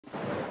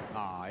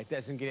Oh, it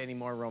doesn't get any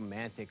more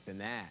romantic than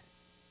that.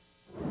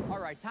 All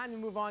right, time to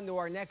move on to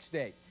our next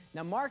date.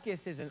 Now, Marcus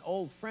is an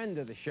old friend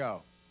of the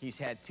show. He's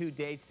had 2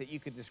 dates that you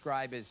could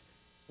describe as,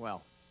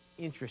 well,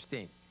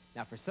 interesting.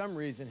 Now, for some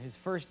reason, his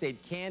first date,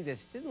 Candace,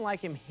 didn't like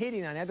him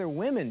hitting on other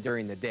women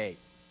during the date.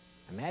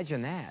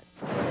 Imagine that.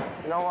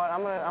 You know what?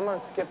 I'm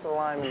gonna skip the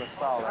lime and the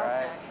salt, all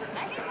right?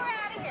 I think we're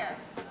out of here.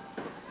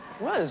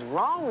 What is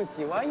wrong with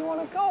you? Why do you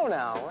want to go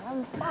now? We're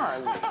having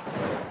fun.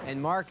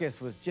 And Marcus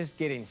was just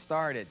getting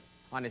started.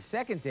 On his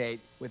second date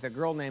with a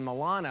girl named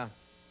Alana,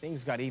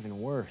 things got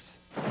even worse.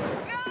 Go!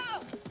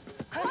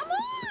 Come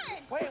on!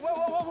 Wait,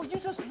 you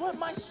just ripped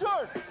my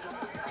shirt!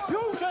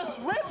 You just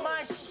ripped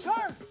my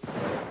shirt!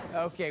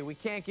 Okay, we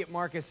can't get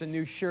Marcus a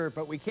new shirt,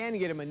 but we can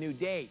get him a new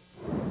date.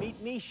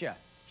 Meet Misha.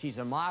 She's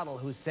a model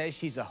who says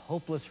she's a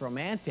hopeless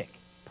romantic.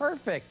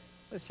 Perfect.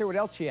 Let's hear what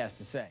else she has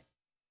to say.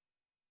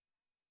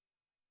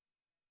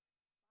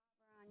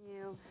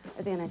 You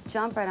are going to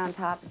jump right on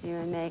top of you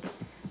and make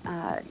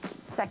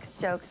sex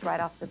jokes right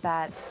off the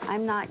bat.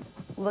 I'm not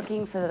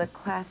looking for the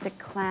classic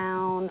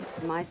clown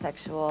for my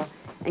sexual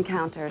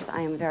encounters.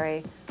 I am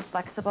very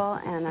flexible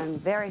and I'm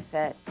very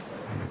fit.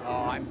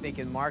 Oh, I'm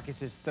thinking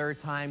Marcus's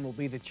third time will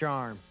be the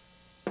charm.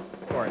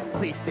 Or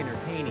at least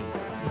entertaining.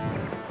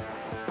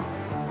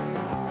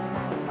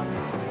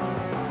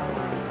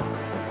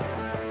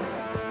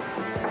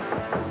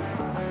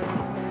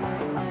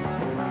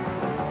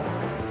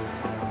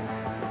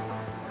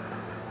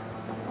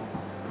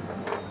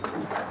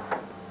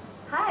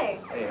 Hi.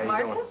 Hey, how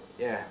Marcus? you doing?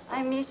 Yeah.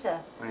 I'm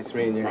Misha. Nice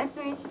meeting you. Nice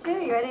to meet you too.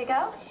 You ready to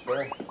go?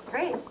 Sure.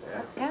 Great. Yeah.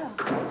 Let's go.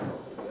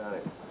 Got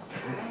it.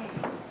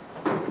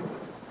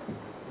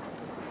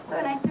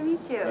 So nice to meet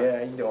you. Yeah,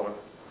 how you doing?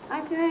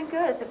 I'm doing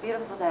good. It's a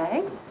beautiful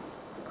day.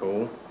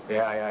 Cool.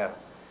 Yeah, I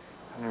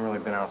haven't really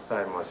been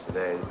outside much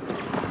today.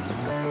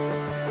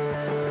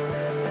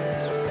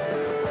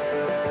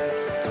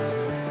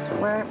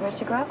 Where'd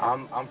you grow up?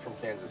 I'm from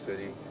Kansas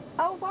City.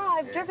 Oh, wow.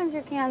 I've driven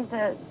through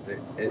Kansas.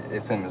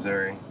 It's in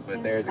Missouri,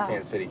 but there's a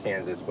Kansas City,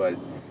 Kansas, but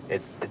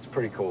it's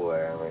pretty cool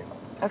there, I mean.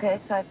 Okay,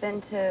 so I've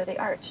been to the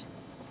Arch.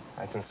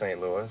 That's in St.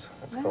 Louis.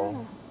 That's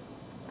cool.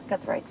 I've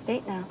got the right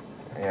state now.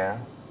 Yeah.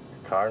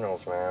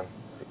 Cardinals, man.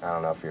 I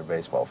don't know if you're a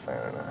baseball fan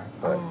or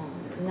not, but...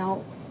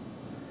 No.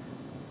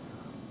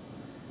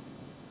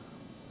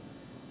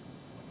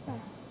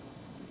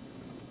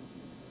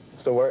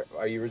 So where,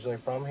 are you originally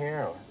from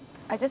here? Or?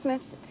 I just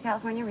moved to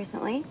California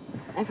recently.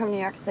 I'm from New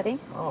York City.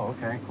 Oh,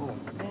 okay, cool.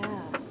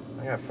 Yeah.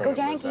 I got Go friends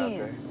out Yankees.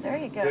 there. There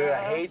you go. Dude,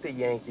 I hate the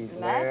Yankees,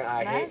 man.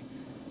 I hate...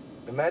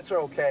 The Mets are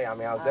okay. I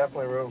mean, I was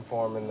definitely rooting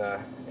for them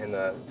in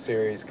the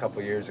series a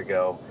couple years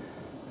ago.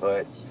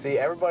 But, see,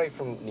 everybody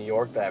from New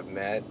York that I've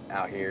met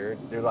out here,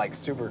 they're, like,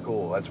 super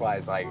cool. That's why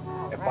it's like,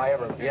 if I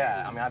ever...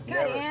 Yeah, I mean, I've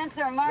never... Good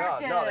answer,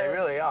 Marcus. No, they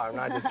really are. I'm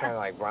not just trying to,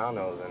 like, brown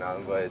nose or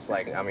nothing, but it's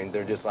like, I mean,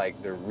 they're just,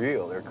 like, they're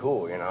real. They're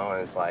cool, you know?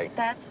 And it's like...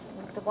 That's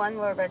the one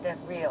word right there,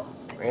 real.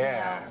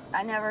 Yeah. You know,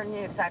 I never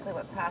knew exactly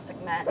what plastic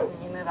meant,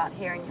 and you move out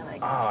here and you're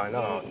like, Oh, I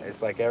know. geez.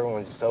 It's like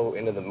everyone's so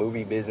into the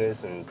movie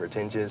business and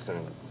pretentious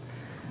and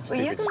Well,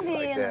 you stupid can be shit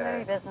like in that. the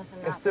movie business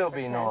and It not still be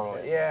be pretentious.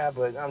 normal. Yeah,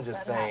 but I'm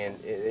just That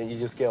saying, you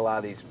just get a lot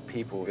of these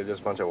people, they're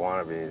just a bunch of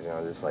wannabes, you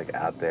know, just like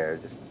out there,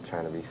 just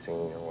trying to be seen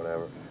or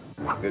whatever.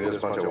 They're just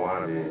a bunch of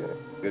wannabes.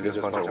 They're just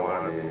a bunch of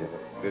wannabes.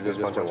 They're just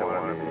a bunch of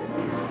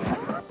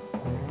wannabes.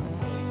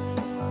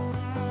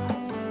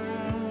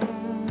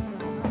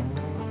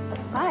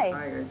 Hi.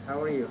 Hi,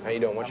 how are you? How you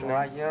doing? What's your name?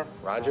 Roger.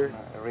 Roger?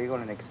 Regal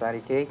and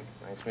Exotic Cake.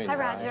 Nice meeting Hi, you.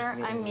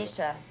 Roger. I'm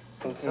Misha.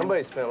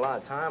 Somebody spent a lot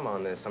of time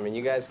on this. I mean,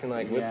 you guys can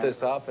like whip Yeah.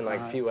 this up in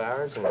like a few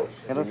hours and Those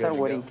you're are good to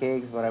wedding go.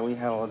 cakes, but we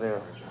have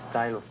other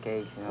style of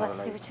cakes, you know, Let's see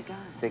like what you got.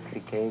 sexy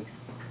cakes.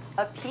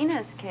 A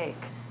penis cake.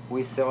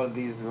 We sell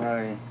these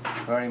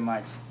very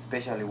much,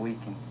 especially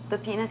weekend. The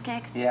penis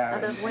cakes? Yeah.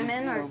 Are those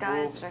women or for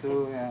guys? boobs that are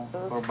too, yeah.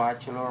 boobs? For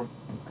bachelor.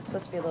 It's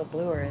supposed to be a little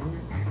bluer, isn't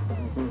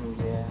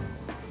it? Yeah.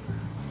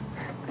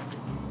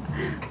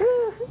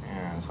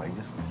 Yeah, it's like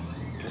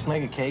just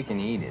make a cake and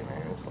eat it,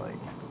 man. It's like,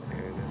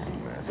 dude, this is a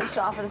mess. They should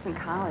offer this in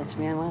college,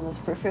 man. One of those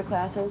frou-frou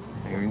classes.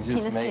 You just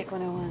Penis make, cake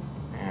 101.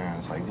 yeah,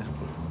 it's like just,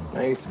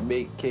 I used to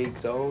bake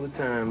cakes all the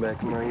time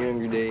back in my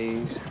younger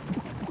days.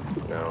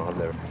 No, I've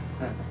never.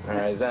 All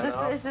right, is that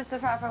enough? Is this the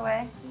proper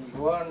way?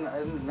 Well,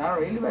 not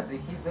really, but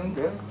he's doing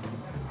good.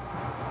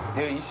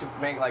 Dude, you should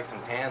make like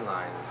some tan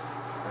lines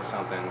or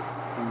something.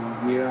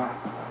 Yeah.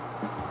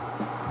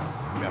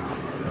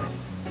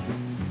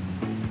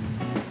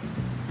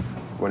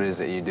 What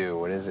is it you do?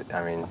 What is it?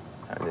 I mean,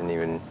 I didn't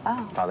even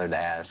bother to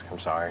ask. I'm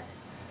sorry.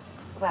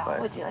 Well, But-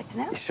 would you like to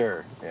know?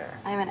 Sure, yeah.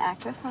 I'm an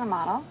actress and a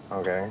model.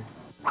 Okay.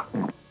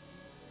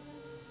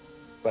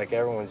 Like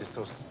everyone's just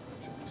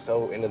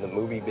so into the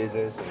movie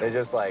business. And they're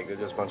just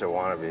a bunch of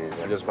wannabes.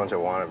 They're just a bunch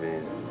of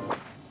wannabes.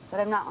 But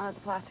I'm not one of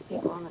the plastic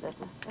people in the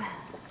business.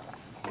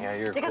 Yeah,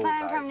 you're a Because cool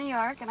I'm type. from New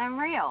York and I'm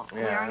real.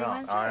 We Yeah, already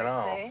went through I it,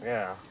 know. see?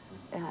 Yeah.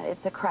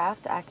 It's a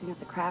craft. Acting is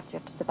a craft. You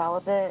have to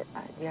develop it.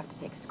 You have to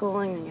take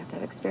schooling, and you have to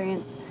have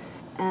experience.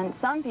 And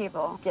some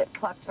people get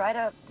plucked right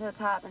up to the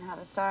top and have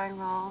a starring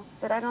role.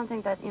 But I don't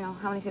think that, you know,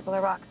 how many people are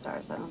rock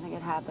stars? I don't think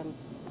it happens.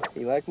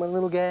 You like my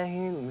little guy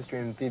here? Mr.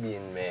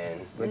 Amphibian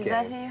Man. Look Is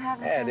that who you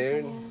have? Yeah, Mr.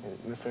 dude. Amphibian?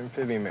 Mr.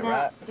 Amphibian Man.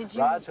 Now, did you-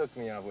 Rod's hooked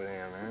me up with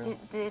him,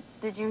 man.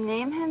 Did you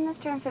name him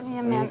Mr.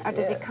 Amphibian Man, or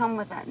did he Yeah. come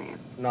with that name?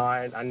 No,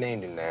 I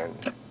named him that.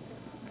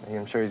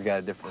 I'm sure he's got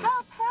a different...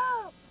 Help,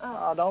 help!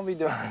 Oh, don't be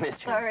doing this.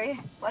 Sorry.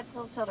 Watch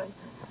little children.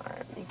 All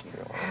right. Thank you.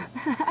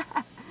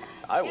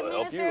 I Give will me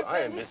help Mr. you. I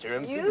am Amphibian. Mr.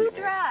 Amphibian You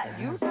Man. drive.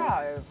 You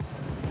drive.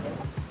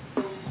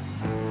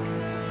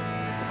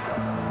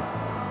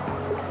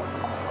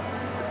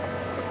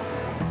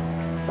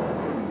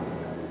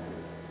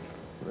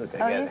 Look,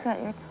 Oh, you got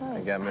your I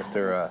toy. got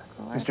Mr.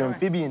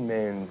 Amphibian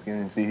Man who's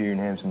gonna sit here and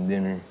have some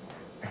dinner.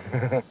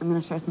 I'm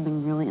going to share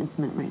something really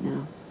intimate right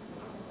now.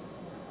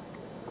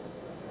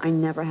 I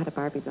never had a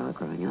Barbie doll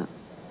growing up.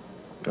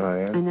 Oh,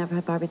 yeah? I never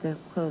had Barbie doll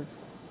clothes.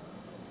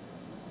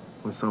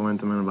 What's so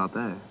intimate about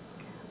that?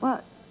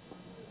 Well,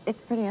 it's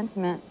pretty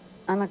intimate.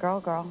 I'm a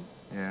girl.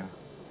 Yeah.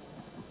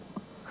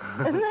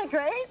 Isn't that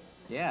great?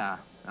 Yeah.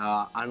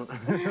 I don't... I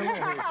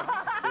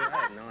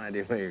had no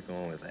idea where you're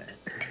going with that.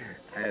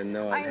 I had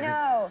no I idea.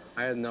 know.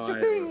 I had no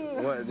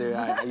idea. What,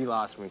 dude, you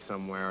lost me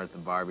somewhere at the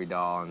Barbie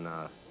doll and,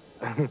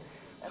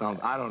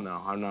 something. I don't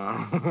know. I'm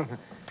not...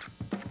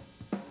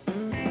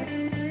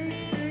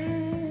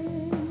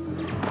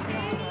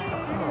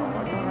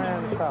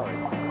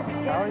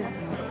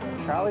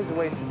 Charlie's a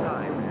waste of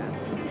time, man.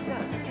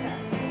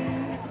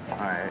 All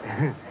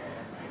right.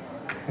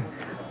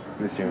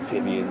 Mr.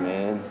 Amphibian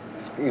Man,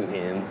 screw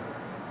him.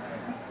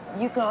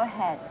 You go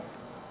ahead.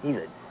 He's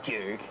a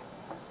jerk.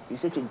 You're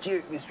such a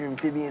jerk, Mr.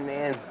 Amphibian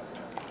Man.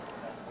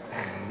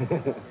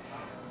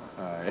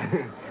 All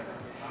right.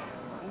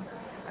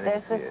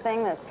 There's this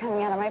thing that's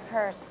coming out of my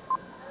purse.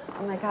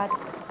 Oh, my God.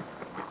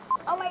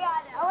 Oh, my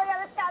God. Oh, my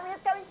God. It's coming.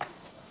 It's coming.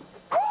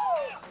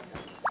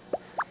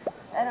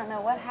 I don't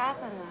know what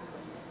happened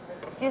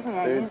there. Excuse me.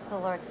 I used the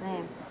Lord's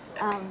name.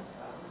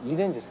 You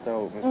didn't just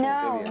throw Mr. No,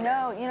 Amphibian.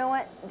 no. You know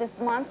what? This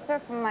monster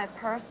from my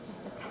purse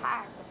just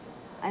attacked.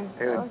 I'm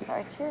so Dude.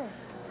 sorry. Cheers.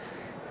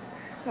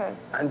 Cheers.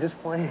 I'm just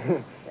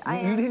playing. I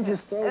You am didn't too.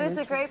 just throw It was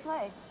Mr. a great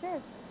play.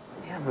 Cheers.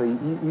 Yeah, but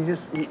you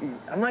just...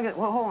 I'm not gonna...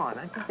 Well, hold on.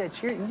 I think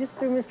that you just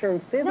threw Mr.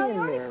 Amphibian No, you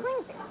already there.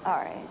 clinked. All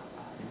right.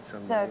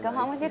 So go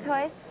home with your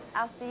toys.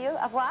 I'll see you.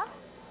 Au revoir.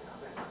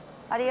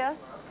 Adios.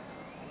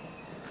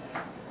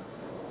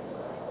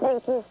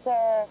 Thank you,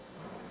 sir.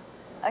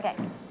 Okay.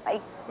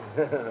 Bye.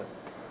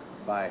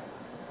 Bye.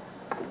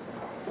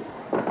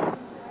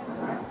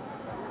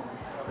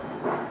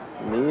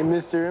 Me and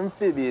Mr.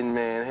 Amphibian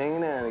Man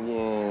hanging out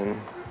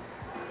again.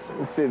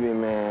 Amphibian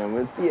Man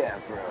with the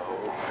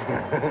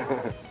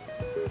afro.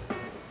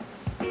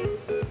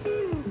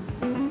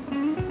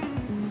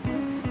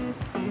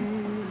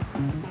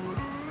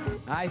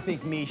 I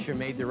think Misha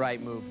made the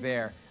right move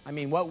there. I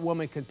mean, what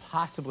woman could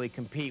possibly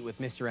compete with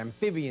Mr.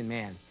 Amphibian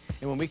Man?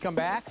 And when we come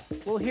back,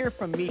 we'll hear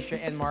from Misha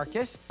and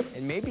Marcus,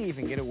 and maybe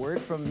even get a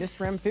word from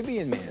Mr.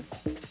 Amphibian Man.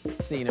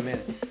 See you in a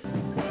minute.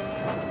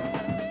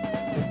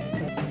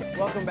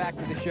 Welcome back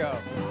to the show.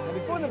 Now,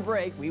 before the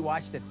break, we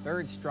watched a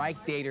third strike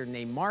dater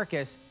named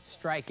Marcus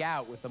strike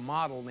out with a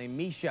model named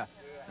Misha.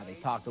 Now, they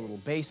talked a little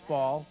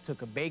baseball,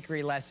 took a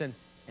bakery lesson,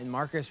 and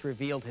Marcus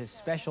revealed his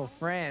special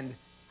friend,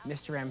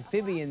 Mr.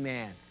 Amphibian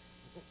Man.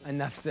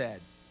 Enough said.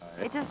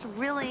 It just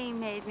really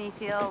made me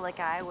feel like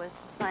I was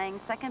playing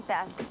second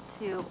best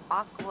to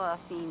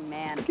Aquafine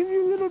Man. Give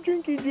you a little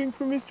drinky drink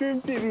for Mr.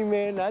 Amphibian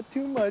Man, not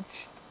too much.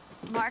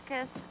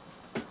 Marcus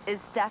is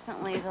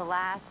definitely the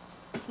last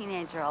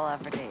teenager I'll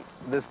ever date.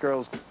 This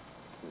girl's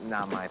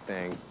not my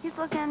thing. He's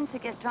looking to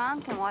get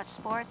drunk and watch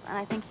sports, and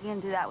I think he can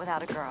do that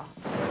without a girl.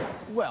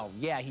 Well,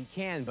 yeah, he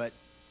can, but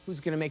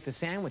who's going to make the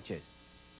sandwiches?